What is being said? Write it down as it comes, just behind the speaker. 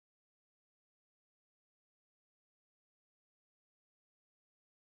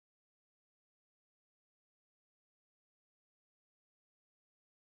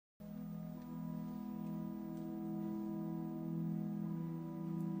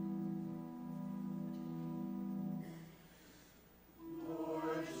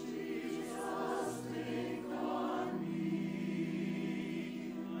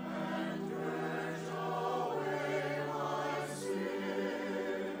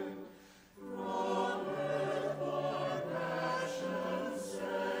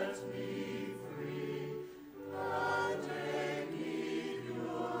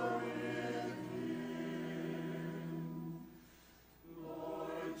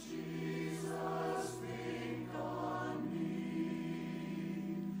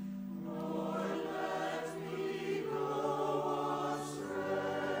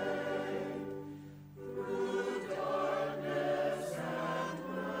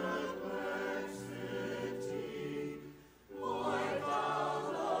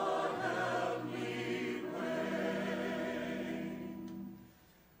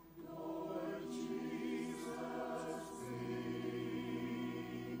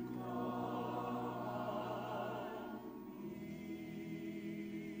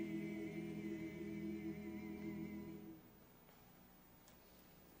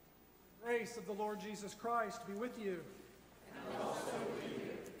grace of the Lord Jesus Christ be with you. And also with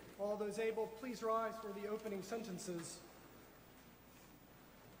you. All those able, please rise for the opening sentences.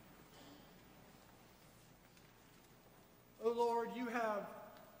 O Lord, you have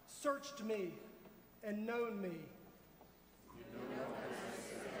searched me and known me.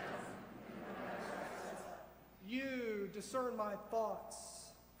 You discern my thoughts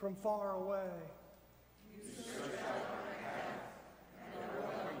from far away. You search out my path and are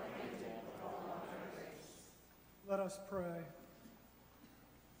well acquainted with all my ways. Let us pray.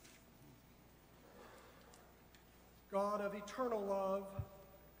 God of eternal love,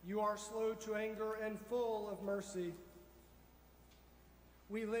 you are slow to anger and full of mercy.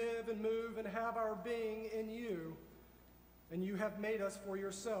 We live and move and have our being in you, and you have made us for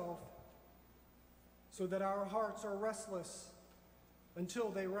yourself, so that our hearts are restless until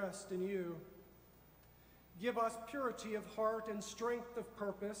they rest in you. Give us purity of heart and strength of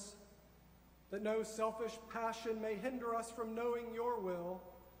purpose, that no selfish passion may hinder us from knowing your will,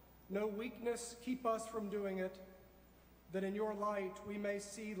 no weakness keep us from doing it, that in your light we may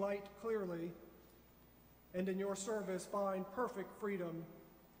see light clearly, and in your service find perfect freedom.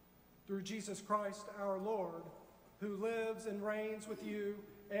 Through Jesus Christ our Lord, who lives and reigns with you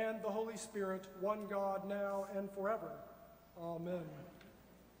and the Holy Spirit, one God, now and forever. Amen.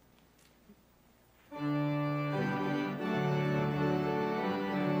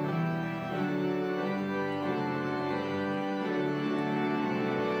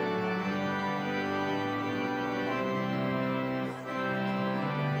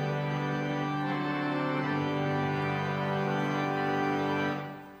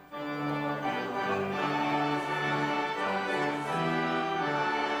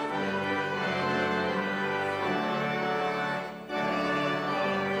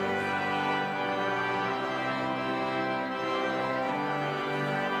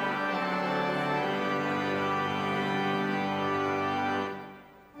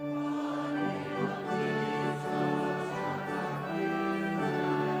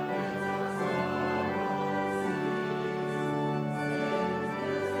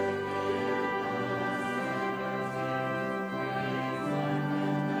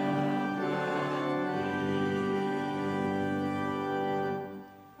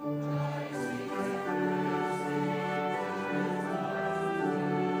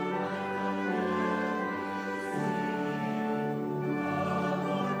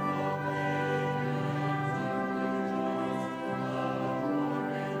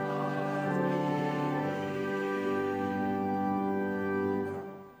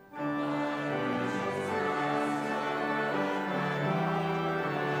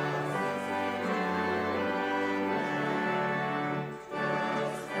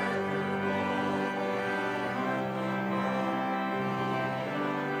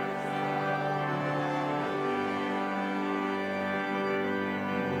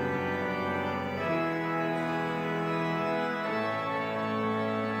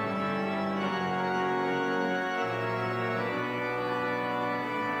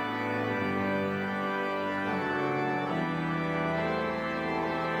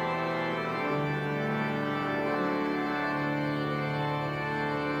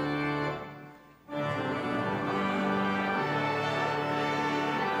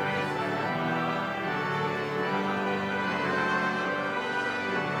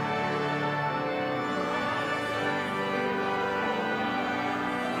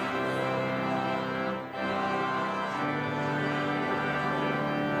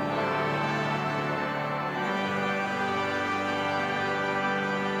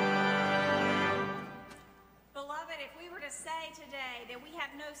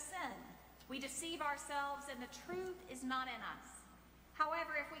 We deceive ourselves and the truth is not in us.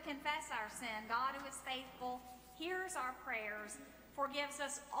 However, if we confess our sin, God, who is faithful, hears our prayers, forgives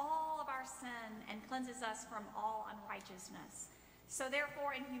us all of our sin, and cleanses us from all unrighteousness. So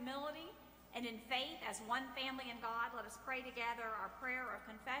therefore, in humility and in faith, as one family in God, let us pray together our prayer of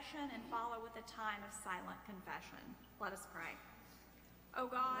confession and follow with a time of silent confession. Let us pray. O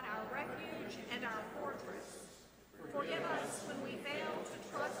God, our refuge and our fortress, forgive us when we fail to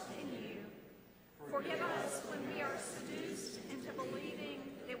trust in you. Forgive us when we are seduced into believing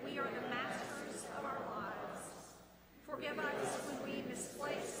that we are the masters of our lives. Forgive us when we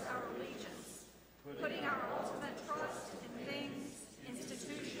misplace our allegiance, putting our ultimate trust in things,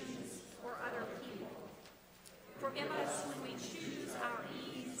 institutions, or other people. Forgive us when we choose our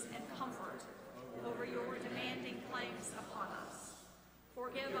ease and comfort over your demanding claims upon us.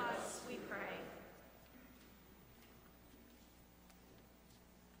 Forgive us, we pray.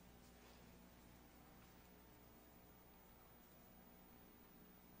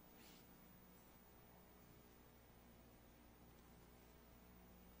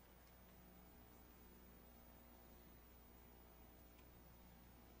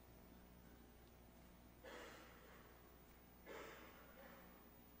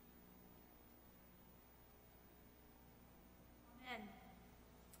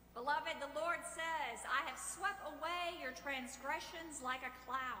 Beloved, the Lord says, I have swept away your transgressions like a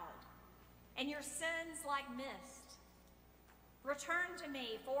cloud, and your sins like mist. Return to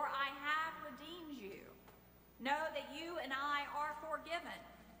me, for I have redeemed you. Know that you and I are forgiven,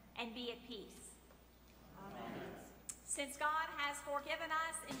 and be at peace. Amen. Since God has forgiven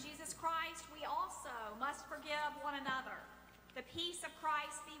us in Jesus Christ, we also must forgive one another. The peace of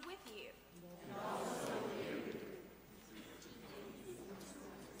Christ be with you. And also with you.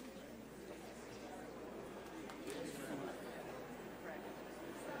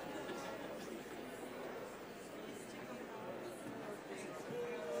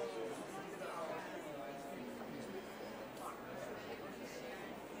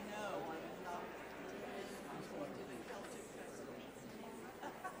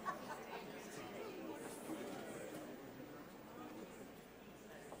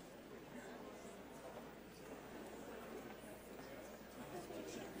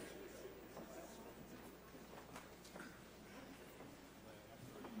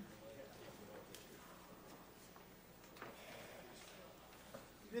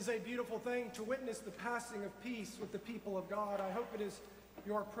 It is a beautiful thing to witness the passing of peace with the people of God. I hope it is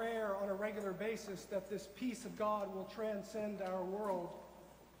your prayer on a regular basis that this peace of God will transcend our world.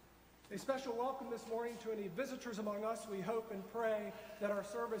 A special welcome this morning to any visitors among us. We hope and pray that our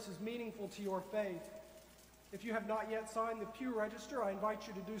service is meaningful to your faith. If you have not yet signed the pew register, I invite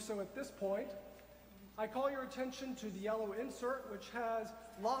you to do so at this point. I call your attention to the yellow insert, which has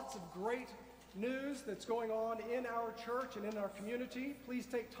lots of great news that's going on in our church and in our community. Please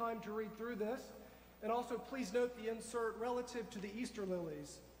take time to read through this. And also please note the insert relative to the Easter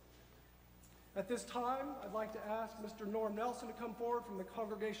lilies. At this time, I'd like to ask Mr. Norm Nelson to come forward from the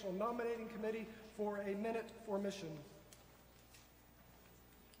Congregational Nominating Committee for a minute for mission.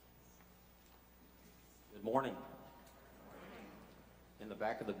 Good morning. In the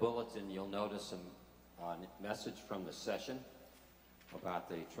back of the bulletin, you'll notice a message from the session about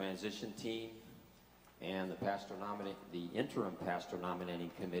the transition team and the interim pastor nominating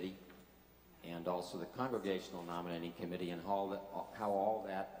committee, and also the congregational nominating committee, and how all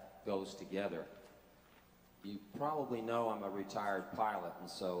that goes together. You probably know I'm a retired pilot, and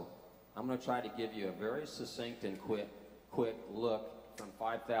so I'm going to try to give you a very succinct and quick look from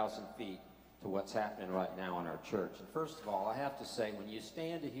 5,000 feet to what's happening right now in our church. And first of all, I have to say, when you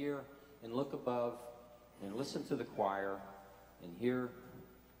stand here and look above and listen to the choir and hear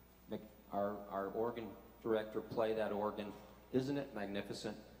our organ director play that organ, isn't it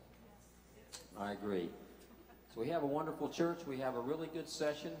magnificent? I agree. So we have a wonderful church. We have a really good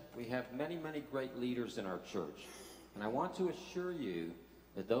session. We have many, many great leaders in our church. And I want to assure you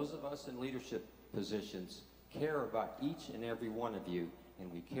that those of us in leadership positions care about each and every one of you, and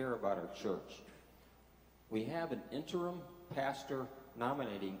we care about our church. We have an interim pastor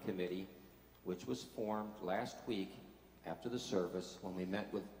nominating committee, which was formed last week after the service when we met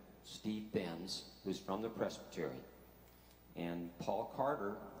with Steve Benz, who's from the Presbyterian. And Paul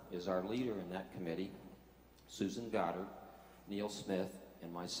Carter is our leader in that committee. Susan Goddard, Neil Smith,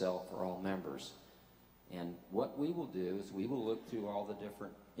 and myself are all members. And what we will do is we will look through all the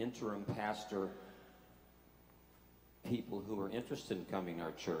different interim pastor people who are interested in coming to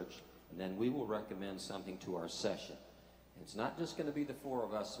our church, and then we will recommend something to our session. And it's not just going to be the four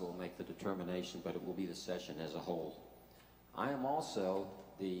of us who will make the determination, but it will be the session as a whole. I am also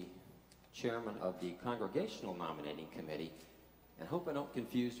the chairman of the Congregational Nominating Committee, and I hope I don't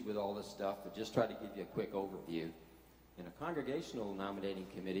confuse you with all this stuff, but just try to give you a quick overview. And a Congregational Nominating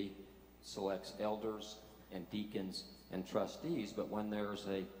Committee selects elders and deacons and trustees, but when there's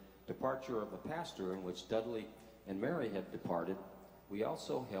a departure of a pastor, in which Dudley and Mary have departed, we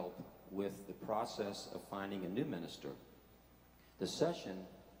also help with the process of finding a new minister. The session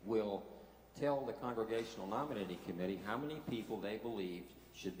will tell the Congregational Nominating Committee how many people they believe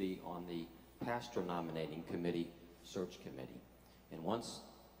should be on the Pastor Nominating Committee search committee. And once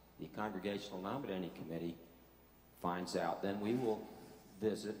the Congregational Nominating Committee finds out, then we will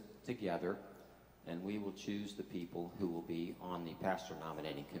visit together and we will choose the people who will be on the Pastor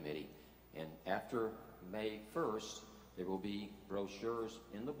Nominating Committee. And after May 1st, there will be brochures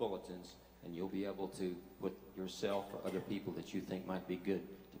in the bulletins, and you'll be able to put yourself or other people that you think might be good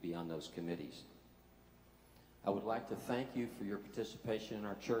to be on those committees. I would like to thank you for your participation in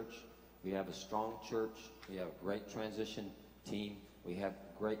our church. We have a strong church. We have a great transition team. We have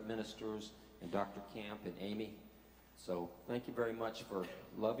great ministers, and Dr. Camp and Amy. So thank you very much for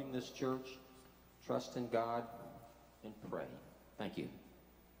loving this church, trust in God, and pray. Thank you.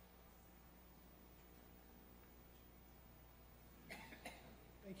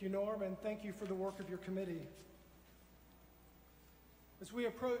 Thank you, Norm, and thank you for the work of your committee. As we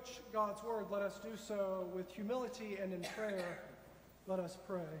approach God's word, let us do so with humility and in prayer. Let us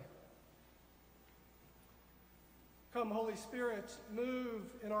pray. Come, Holy Spirit, move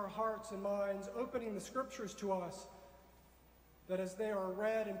in our hearts and minds, opening the scriptures to us, that as they are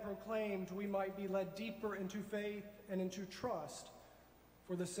read and proclaimed, we might be led deeper into faith and into trust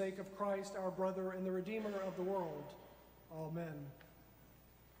for the sake of Christ, our brother and the Redeemer of the world. Amen.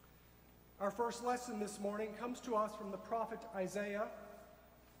 Our first lesson this morning comes to us from the prophet Isaiah,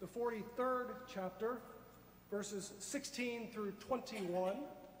 the 43rd chapter, verses 16 through 21,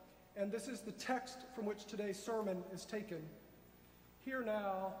 and this is the text from which today's sermon is taken. Hear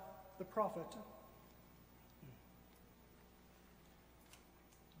now the prophet.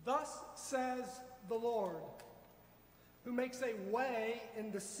 Thus says the Lord, who makes a way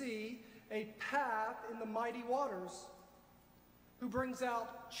in the sea, a path in the mighty waters, who brings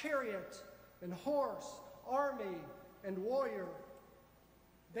out chariot and horse, army and warrior.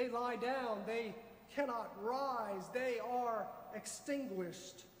 They lie down, they cannot rise, they are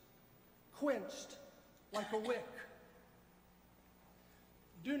extinguished, quenched like a wick.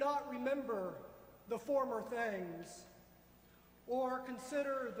 Do not remember the former things, or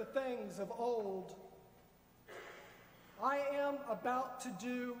consider the things of old. I am about to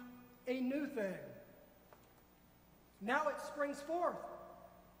do a new thing. Now it springs forth.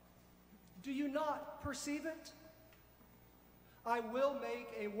 Do you not perceive it? I will make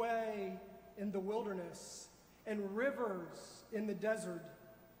a way in the wilderness and rivers in the desert.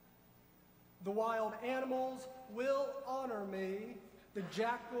 The wild animals will honor me, the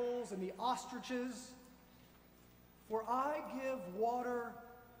jackals and the ostriches, for I give water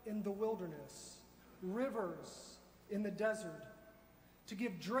in the wilderness, rivers in the desert, to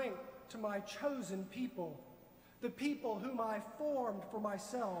give drink to my chosen people, the people whom I formed for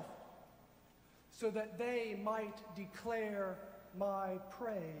myself, so that they might declare my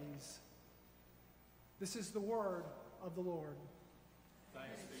praise. This is the word of the Lord.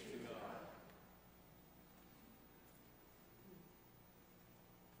 Thanks be to God.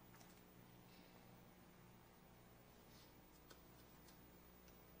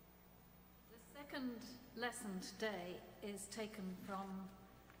 The second lesson today is taken from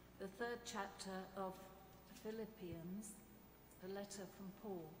the 3rd chapter of Philippians, a letter from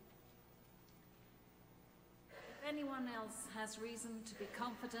Paul. If anyone else has reason to be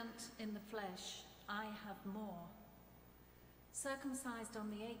confident in the flesh, I have more. Circumcised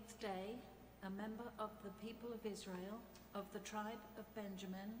on the 8th day, a member of the people of Israel, of the tribe of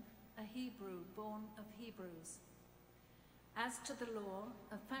Benjamin, a Hebrew born of Hebrews. As to the law,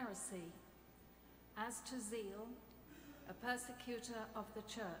 a Pharisee. As to zeal, a persecutor of the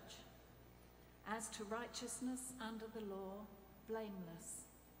church. As to righteousness under the law, blameless.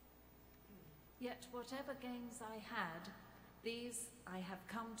 Yet whatever gains I had, these I have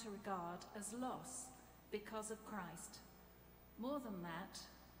come to regard as loss because of Christ. More than that,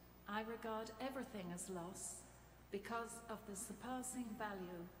 I regard everything as loss because of the surpassing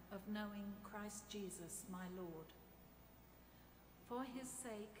value of knowing Christ Jesus, my Lord. For his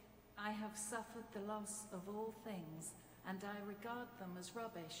sake, I have suffered the loss of all things, and I regard them as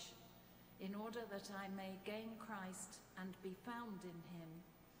rubbish, in order that I may gain Christ and be found in him,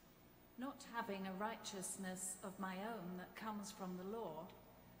 not having a righteousness of my own that comes from the law,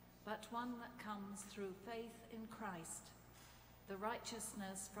 but one that comes through faith in Christ, the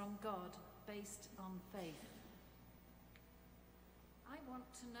righteousness from God based on faith. I want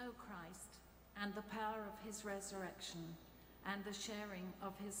to know Christ and the power of his resurrection and the sharing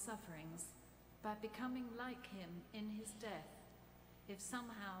of his sufferings, by becoming like him in his death, if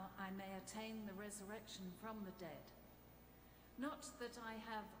somehow I may attain the resurrection from the dead. Not that I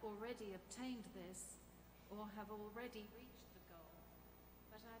have already obtained this, or have already reached the goal,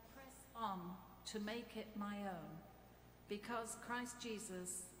 but I press on to make it my own, because Christ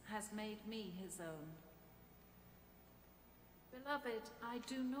Jesus has made me his own. Beloved, I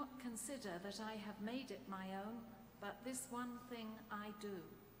do not consider that I have made it my own, but this one thing I do,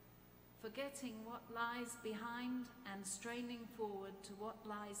 forgetting what lies behind and straining forward to what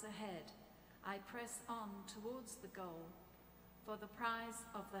lies ahead, I press on towards the goal, for the prize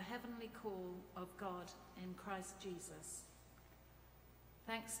of the heavenly call of God in Christ Jesus.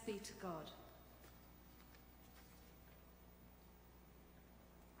 Thanks be to God.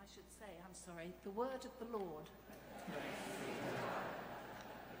 I should say, the word of the Lord.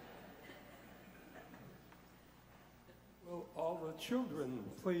 Will all the children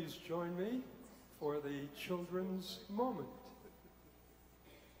please join me for the children's moment?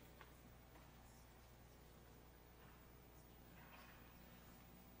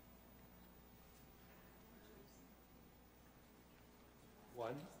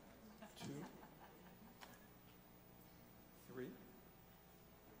 2, 3.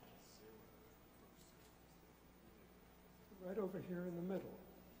 Right over here in the middle.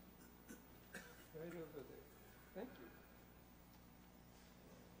 Right over there. Thank you.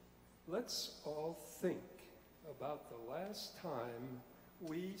 Let's all think about the last time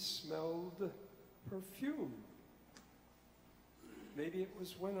we smelled perfume. Maybe it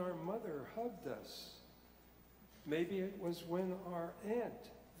was when our mother hugged us. Maybe it was when our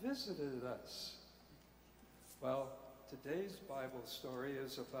aunt visited us. Well, today's Bible story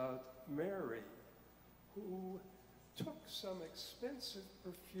is about Mary, who took some expensive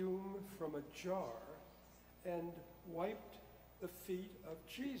perfume from a jar and wiped the feet of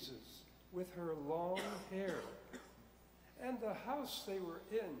Jesus with her long hair. And the house they were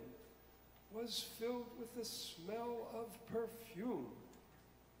in was filled with the smell of perfume.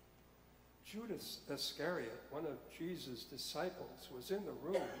 Judas Iscariot, one of Jesus' disciples, was in the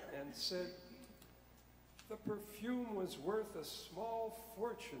room and said, "The perfume was worth a small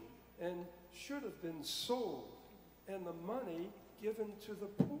fortune and should have been sold and the money given to the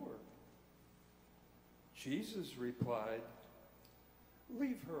poor." Jesus replied,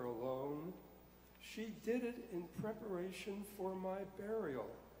 "Leave her alone. She did it in preparation for my burial.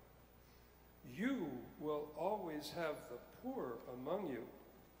 You will always have the poor among you,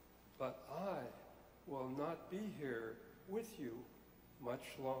 but I will not be here with you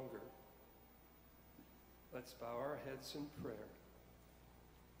much longer." Let's bow our heads in prayer.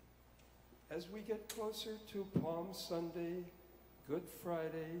 As we get closer to Palm Sunday, Good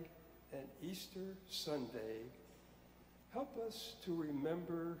Friday, and Easter Sunday, help us to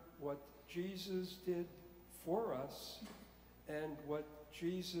remember what Jesus did for us and what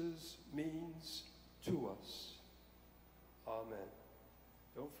Jesus means to us. Amen.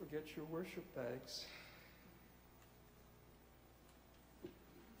 Don't forget your worship bags.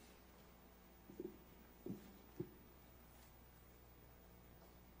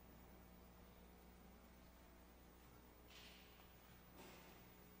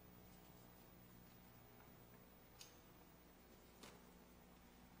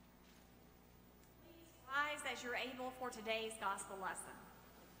 As you're able for today's gospel lesson.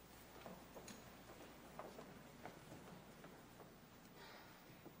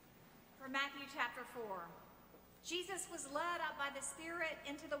 From Matthew chapter 4. Jesus was led up by the Spirit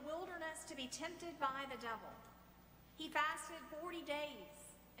into the wilderness to be tempted by the devil. He fasted 40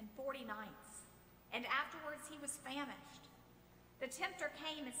 days and 40 nights, and afterwards he was famished. The tempter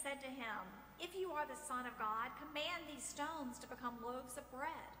came and said to him, "If you are the Son of God, command these stones to become loaves of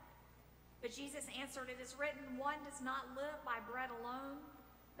bread." But Jesus answered, "It is written, one does not live by bread alone,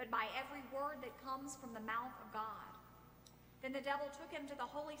 but by every word that comes from the mouth of God." Then the devil took him to the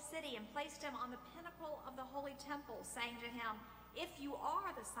holy city and placed him on the pinnacle of the holy temple, saying to him, "If you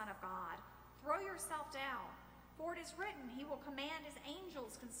are the Son of God, throw yourself down, for it is written, he will command his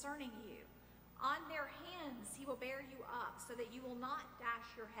angels concerning you. On their hands he will bear you up, so that you will not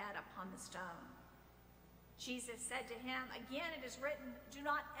dash your head upon the stone." Jesus said to him, "Again it is written, do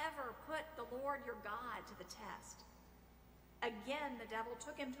not ever put the Lord your God to the test." Again the devil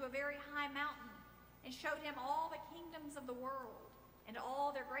took him to a very high mountain and showed him all the kingdoms of the world and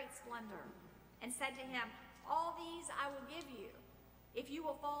all their great splendor, and said to him, "All these I will give you, if you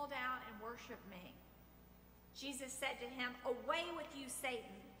will fall down and worship me." Jesus said to him, "Away with you,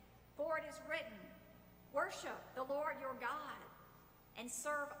 Satan, for it is written, worship the Lord your God and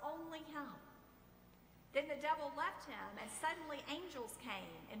serve only him." Then the devil left him, and suddenly angels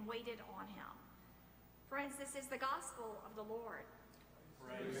came and waited on him. Friends, this is the gospel of the Lord.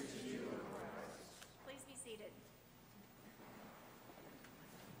 Praise to you, O Christ. Please be seated.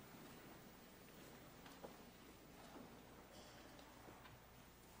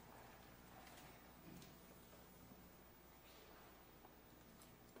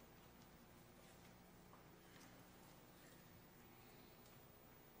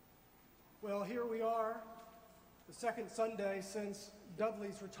 Well, here we are, the second Sunday since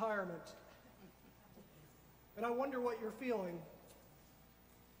Dudley's retirement. And I wonder what you're feeling.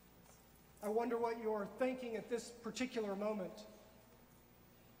 I wonder what you're thinking at this particular moment.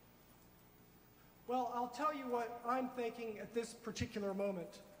 Well, I'll tell you what I'm thinking at this particular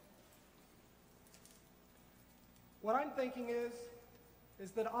moment. What I'm thinking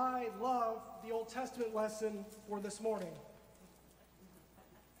is that I love the Old Testament lesson for this morning.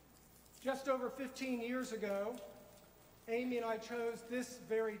 Just over 15 years ago, Amy and I chose this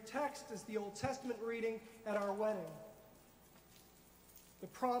very text as the Old Testament reading at our wedding. The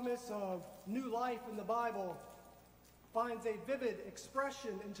promise of new life in the Bible finds a vivid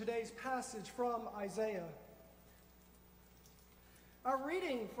expression in today's passage from Isaiah. Our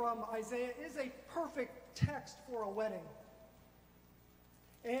reading from Isaiah is a perfect text for a wedding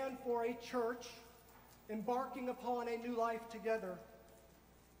and for a church embarking upon a new life together.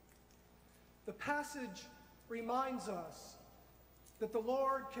 The passage reminds us that the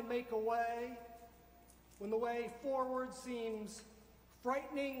Lord can make a way when the way forward seems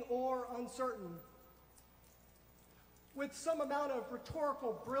frightening or uncertain. With some amount of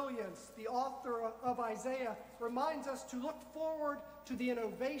rhetorical brilliance, the author of Isaiah reminds us to look forward to the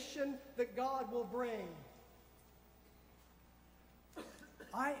innovation that God will bring.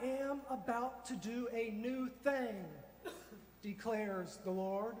 I am about to do a new thing, declares the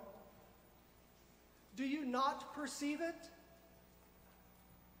Lord. Do you not perceive it?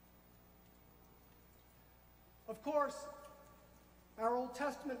 Of course, our Old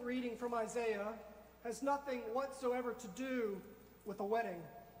Testament reading from Isaiah has nothing whatsoever to do with a wedding.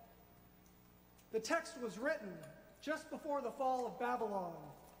 The text was written just before the fall of Babylon,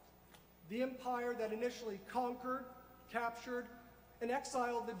 the empire that initially conquered, captured, and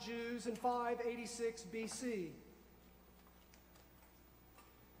exiled the Jews in 586 BC.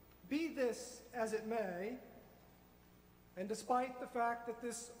 Be this as it may, and despite the fact that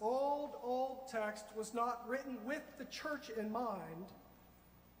this old text was not written with the church in mind,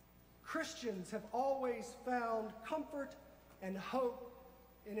 Christians have always found comfort and hope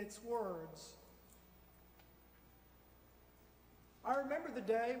in its words. I remember the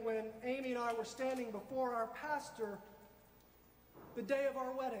day when Amy and I were standing before our pastor, the day of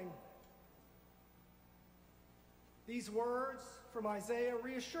our wedding. These words from Isaiah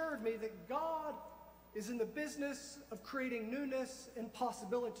reassured me that God is in the business of creating newness and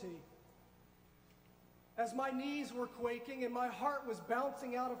possibility. As my knees were quaking and my heart was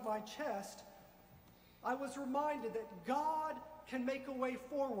bouncing out of my chest, I was reminded that God can make a way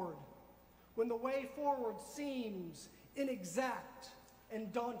forward when the way forward seems inexact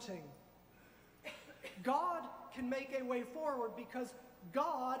and daunting. God can make a way forward because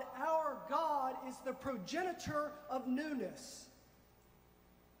God, our God, is the progenitor of newness.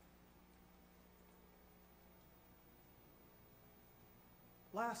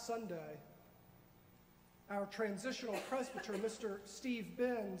 Last Sunday, our transitional presbyter, Mr. Steve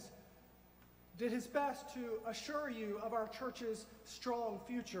Benz, did his best to assure you of our church's strong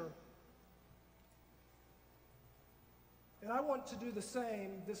future. And I want to do the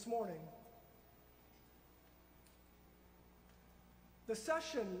same this morning. The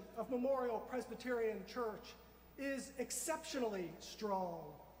session of Memorial Presbyterian Church is exceptionally strong,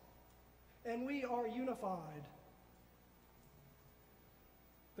 and we are unified.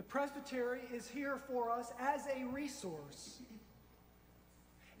 The presbytery is here for us as a resource.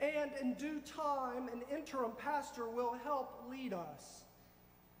 And in due time, an interim pastor will help lead us.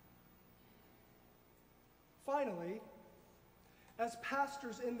 Finally, as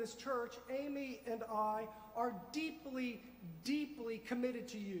pastors in this church, Amy and I are deeply, deeply committed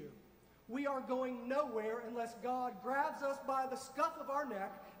to you. We are going nowhere unless God grabs us by the scuff of our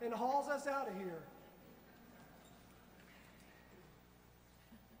neck and hauls us out of here.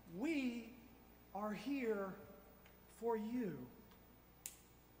 We are here for you.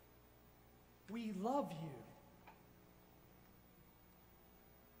 We love you.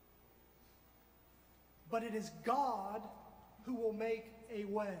 But it is God who will make a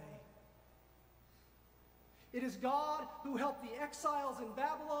way. It is God who helped the exiles in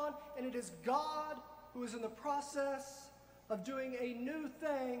Babylon, and it is God who is in the process of doing a new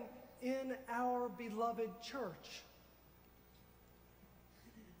thing in our beloved church.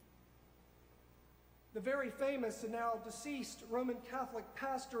 The very famous and now deceased Roman Catholic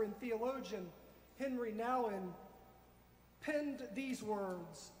pastor and theologian, Henry Nouwen, penned these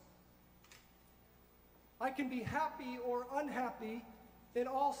words: I can be happy or unhappy in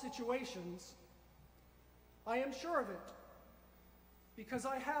all situations. I am sure of it, because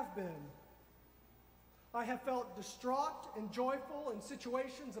I have been. I have felt distraught and joyful in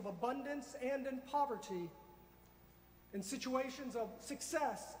situations of abundance and in poverty, in situations of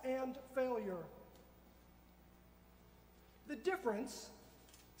success and failure. The difference,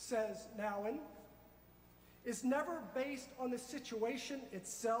 says Nouwen, is never based on the situation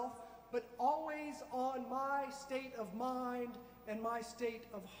itself, but always on my state of mind and my state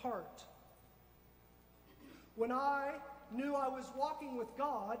of heart. When I knew I was walking with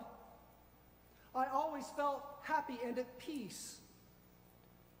God, I always felt happy and at peace.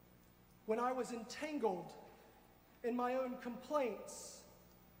 When I was entangled in my own complaints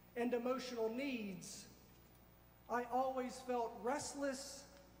and emotional needs, I always felt restless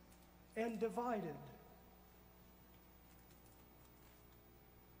and divided.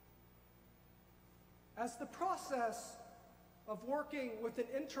 As the process of working with an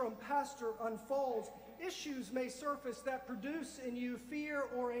interim pastor unfolds, issues may surface that produce in you fear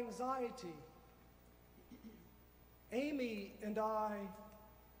or anxiety. Amy and I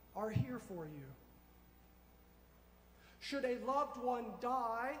are here for you. Should a loved one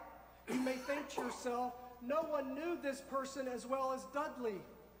die, you may think to yourself, no one knew this person as well as Dudley.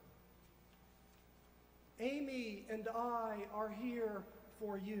 Amy and I are here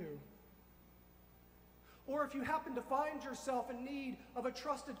for you. Or if you happen to find yourself in need of a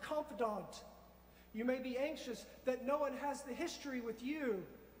trusted confidant, you may be anxious that no one has the history with you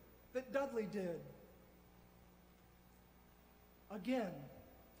that Dudley did. Again,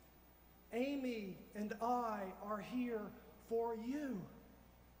 Amy and I are here for you.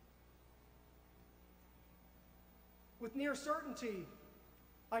 With near certainty,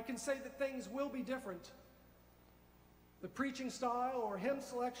 I can say that things will be different. The preaching style or hymn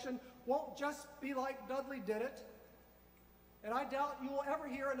selection won't just be like Dudley did it, and I doubt you will ever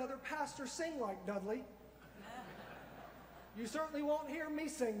hear another pastor sing like Dudley. You certainly won't hear me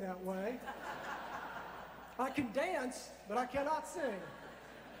sing that way. I can dance, but I cannot sing.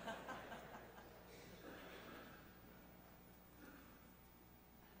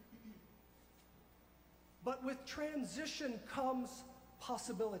 But with transition comes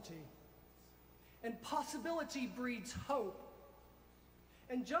possibility. And possibility breeds hope.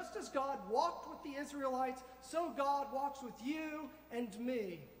 And just as God walked with the Israelites, so God walks with you and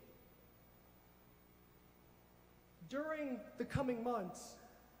me. During the coming months,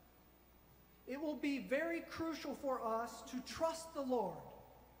 it will be very crucial for us to trust the Lord,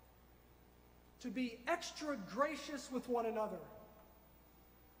 to be extra gracious with one another.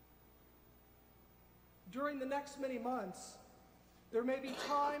 During the next many months, there may be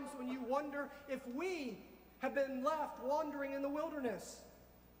times when you wonder if we have been left wandering in the wilderness.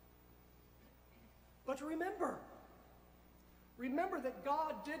 But remember that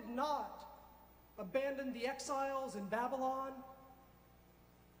God did not abandon the exiles in Babylon,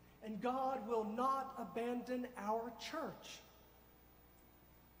 and God will not abandon our church.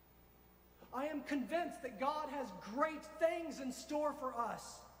 I am convinced that God has great things in store for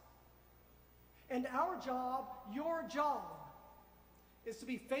us. And our job, your job, is to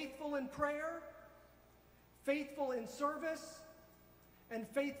be faithful in prayer, faithful in service, and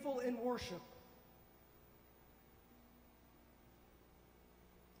faithful in worship.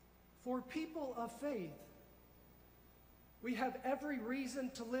 For people of faith, we have every reason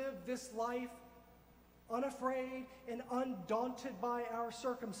to live this life unafraid and undaunted by our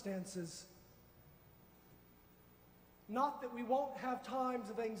circumstances. Not that we won't have times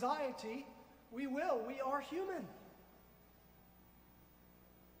of anxiety. We will. We are human.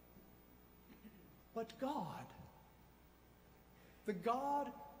 But God, the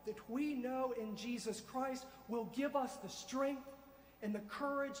God that we know in Jesus Christ, will give us the strength and the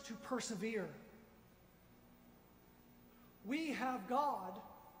courage to persevere. We have God.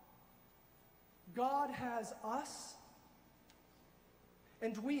 God has us.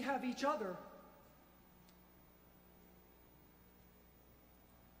 And we have each other.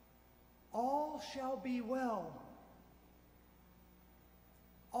 All shall be well.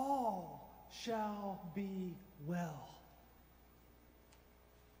 All shall be well.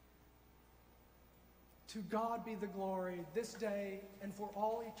 To God be the glory this day and for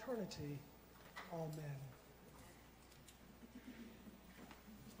all eternity. Amen.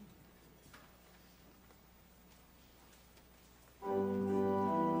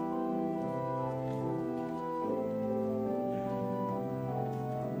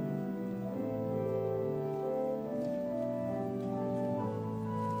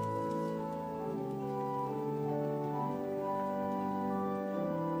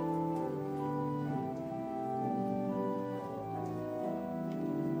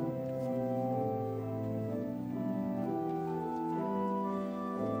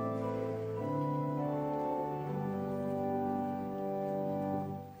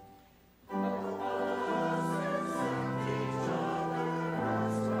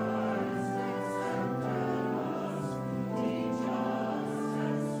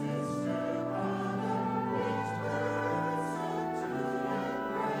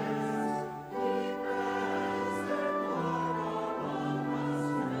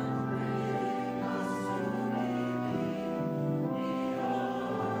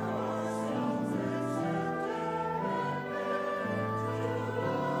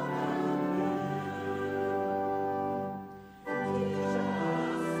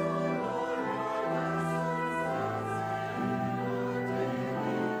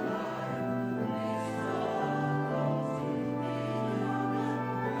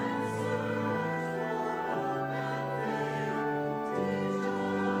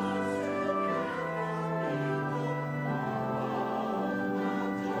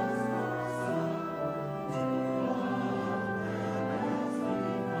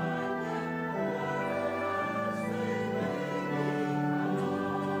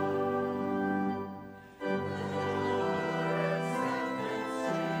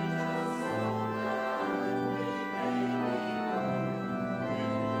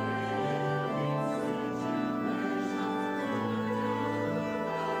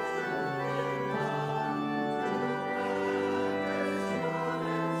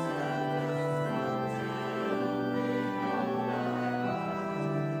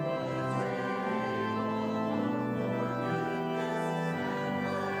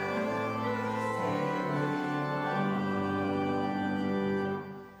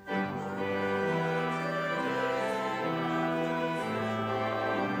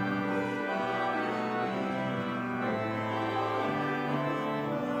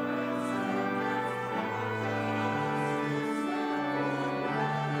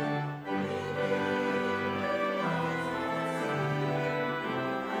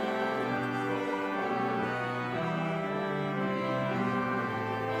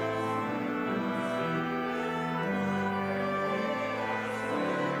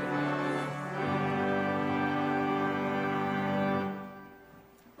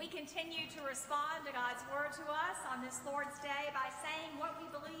 continue to respond to God's word to us on this Lord's Day by saying what we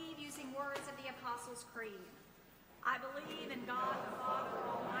believe using words of the Apostles' Creed. I believe in God the Father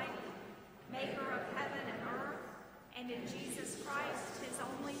Almighty, maker of heaven and earth, and in Jesus Christ, his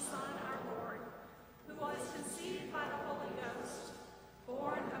only Son, our Lord, who was conceived by the Holy Ghost,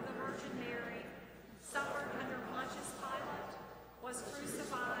 born of the Virgin Mary, suffered under Pontius Pilate, was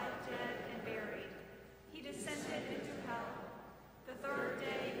crucified, dead, and buried. He descended into hell. The third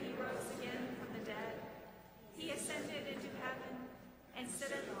day he rose again from the dead. He ascended into heaven and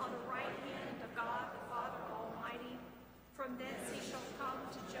sitteth on the right hand of God the Father Almighty. From thence he shall come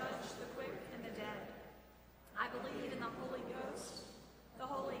to judge the quick and the dead. I believe in the Holy Ghost, the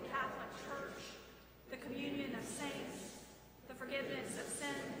Holy Catholic Church, the communion of saints, the forgiveness of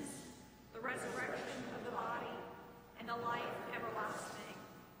sins, the resurrection of the body, and the life everlasting.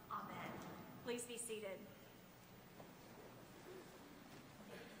 Amen. Please be seated.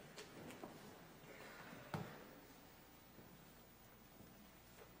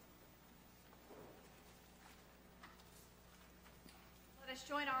 Let us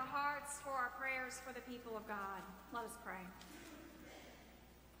join our hearts for our prayers for the people of God. Let us pray.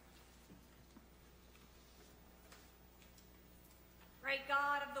 Great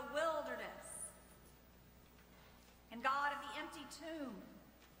God of the wilderness and God of the empty tomb,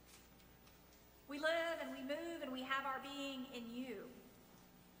 we live and we move and we have our being in you.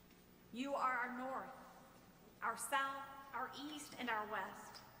 You are our north, our south, our east, and our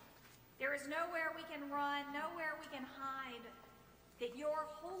west. There is nowhere we can run, nowhere we can hide, that your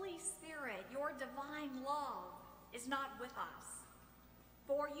Holy Spirit, your divine love, is not with us.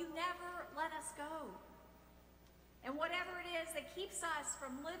 For you never let us go. And whatever it is that keeps us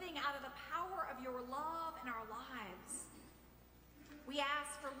from living out of the power of your love in our lives, we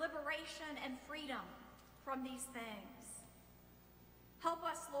ask for liberation and freedom from these things. Help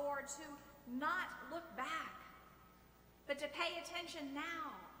us, Lord, to not look back, but to pay attention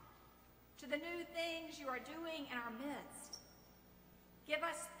now to the new things you are doing in our midst. Give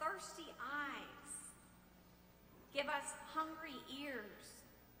us thirsty eyes. Give us hungry ears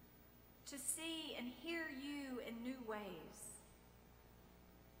to see and hear you in new ways.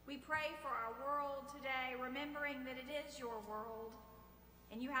 We pray for our world today, remembering that it is your world,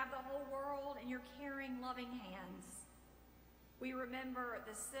 and you have the whole world in your caring, loving hands. We remember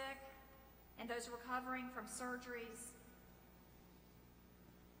the sick and those recovering from surgeries.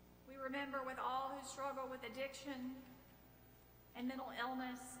 We remember with all who struggle with addiction and mental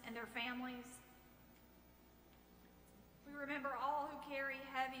illness and their families. We remember all who carry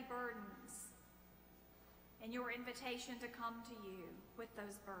heavy burdens and your invitation to come to you with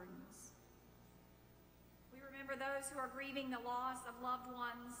those burdens. We remember those who are grieving the loss of loved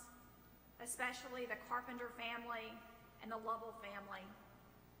ones, especially the Carpenter family and the Lovell family.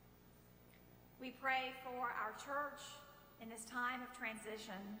 We pray for our church in this time of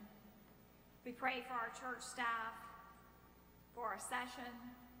transition. We pray for our church staff, for our session,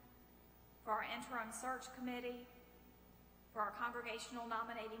 for our interim search committee, for our congregational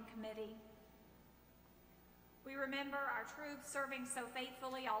nominating committee. We remember our troops serving so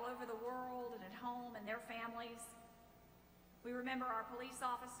faithfully all over the world and at home and their families. We remember our police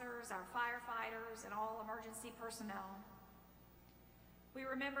officers, our firefighters, and all emergency personnel. We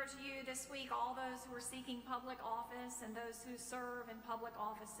remember to you this week all those who are seeking public office and those who serve in public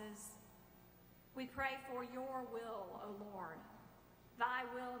offices. We pray for your will, O Lord. Thy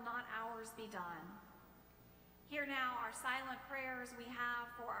will, not ours, be done. Hear now our silent prayers we have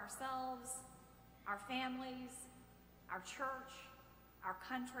for ourselves, our families, our church, our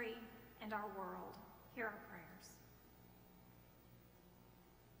country, and our world. Hear our prayers.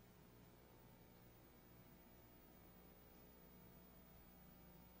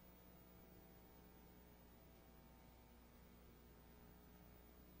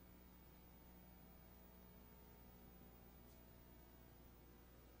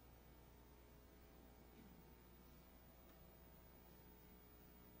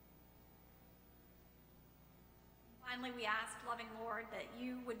 Finally, we ask, loving Lord, that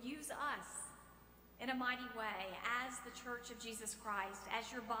you would use us in a mighty way as the Church of Jesus Christ,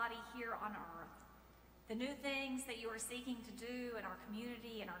 as your body here on earth. The new things that you are seeking to do in our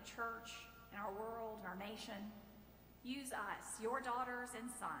community, in our church, in our world, in our nation. Use us, your daughters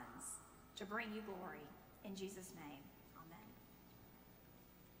and sons, to bring you glory. In Jesus' name, amen.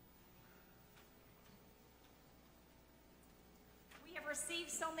 We have received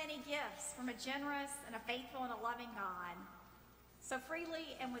so many gifts from a generous and a faithful and a loving God. So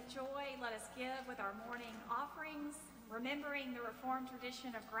freely and with joy, let us give with our morning offerings, remembering the Reformed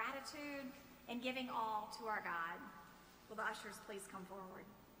tradition of gratitude and giving all to our God. Will the ushers please come forward?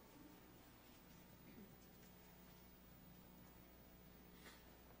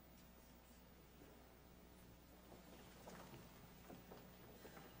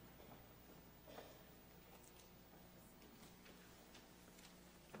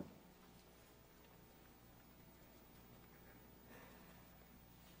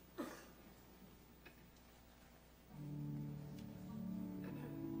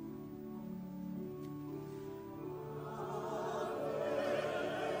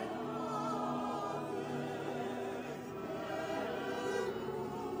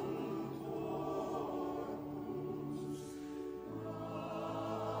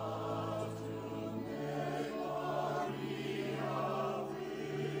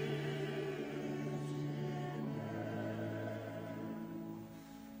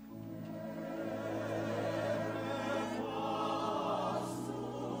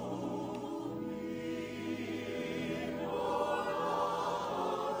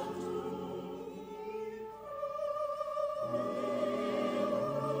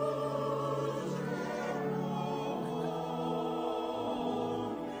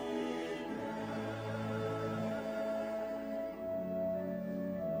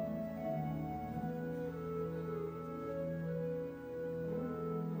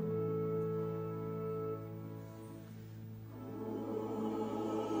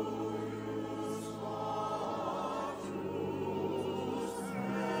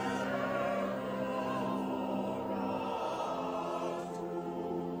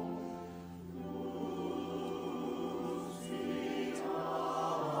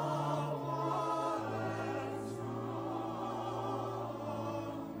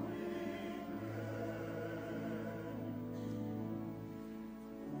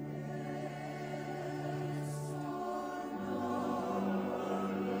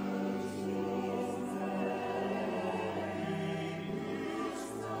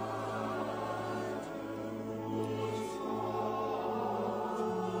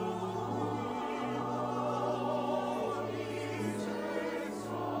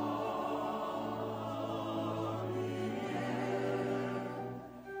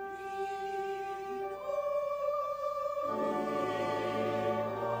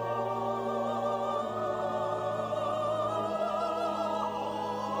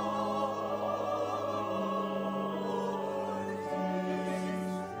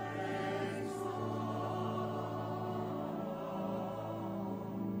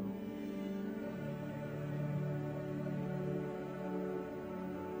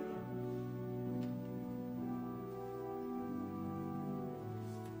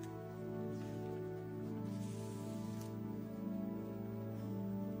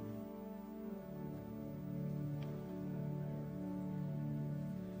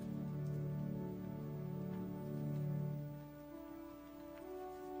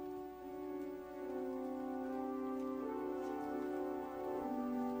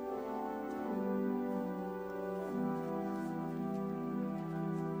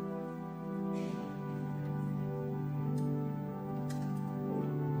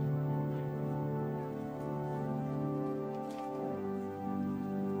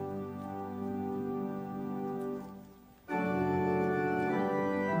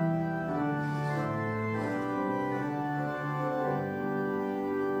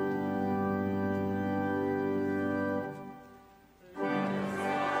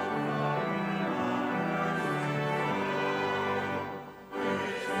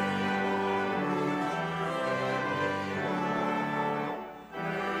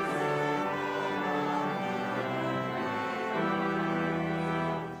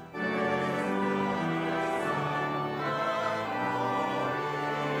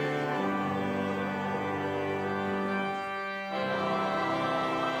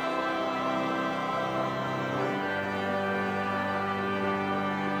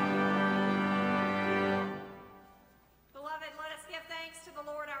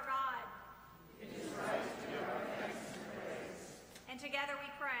 Together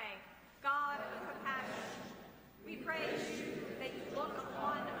we pray, God of compassion, we praise you that you look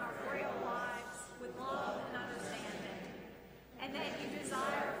upon our frail lives with love and understanding, and that you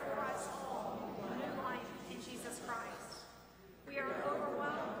desire for us all new life in Jesus Christ. We are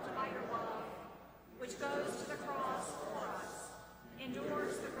overwhelmed by your love, which goes to the cross for us,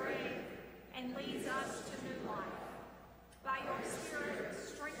 endures the grave, and leads us to new life. By your Spirit,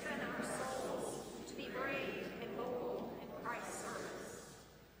 strengthen our souls to be brave and bold in Christ's service.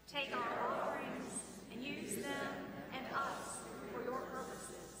 Take our offerings and use them and us for your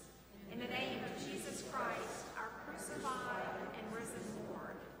purposes. In the name of Jesus Christ, our crucified and risen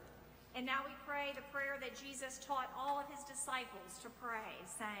Lord. And now we pray the prayer that Jesus taught all of his disciples to pray,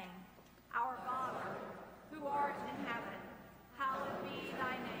 saying, Our Father, who art in heaven, hallowed be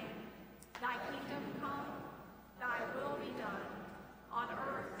thy name. Thy kingdom come, thy will be done, on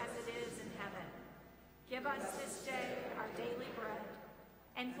earth as it is in heaven. Give us this day our daily bread,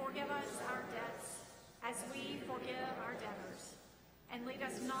 and forgive us our debts, as we forgive our debtors. And lead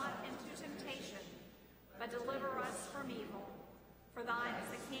us not into temptation, but deliver us from evil. For thine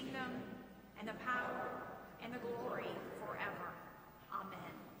is the kingdom, and the power, and the glory forever.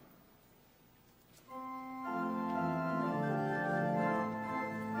 Amen.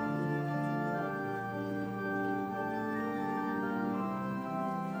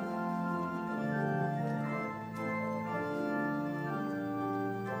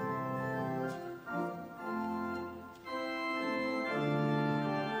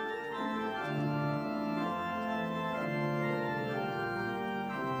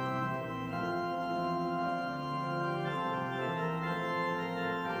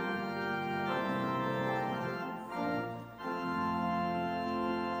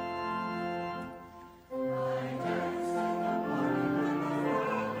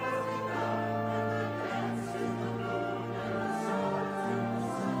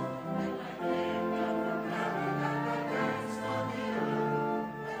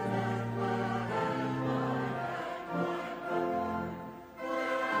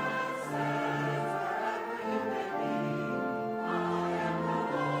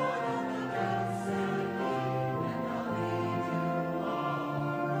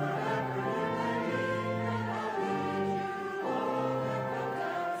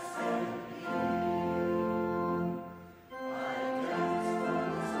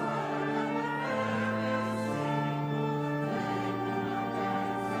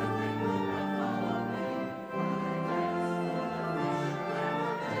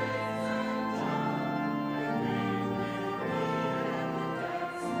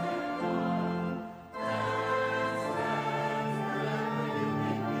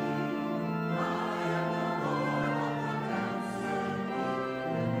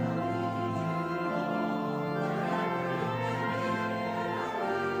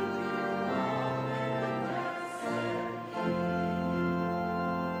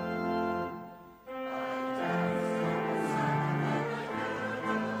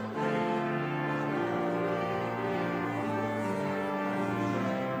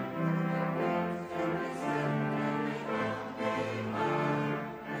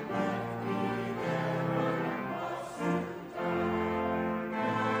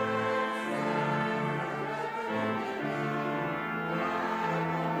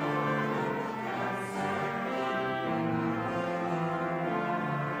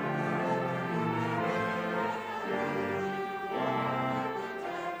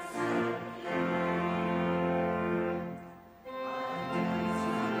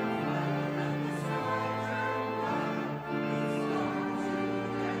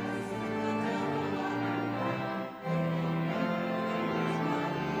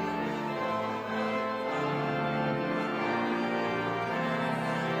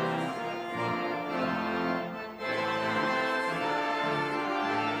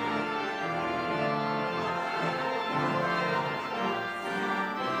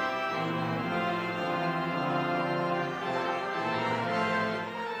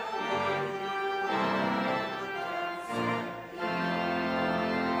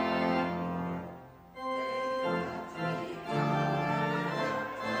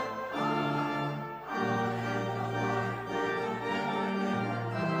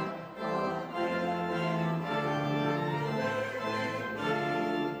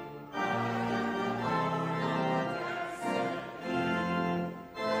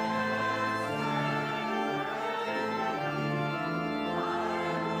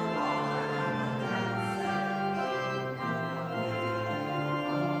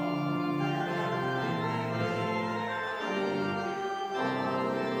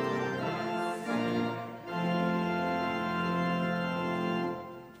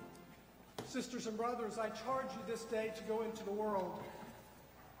 Sisters and brothers, I charge you this day to go into the world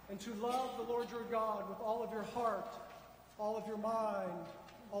and to love the Lord your God with all of your heart, all of your mind,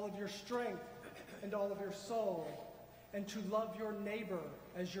 all of your strength, and all of your soul, and to love your neighbor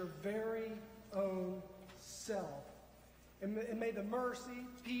as your very own self. And may the mercy,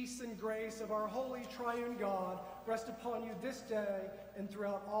 peace, and grace of our holy triune God rest upon you this day and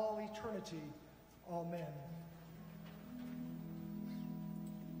throughout all eternity. Amen.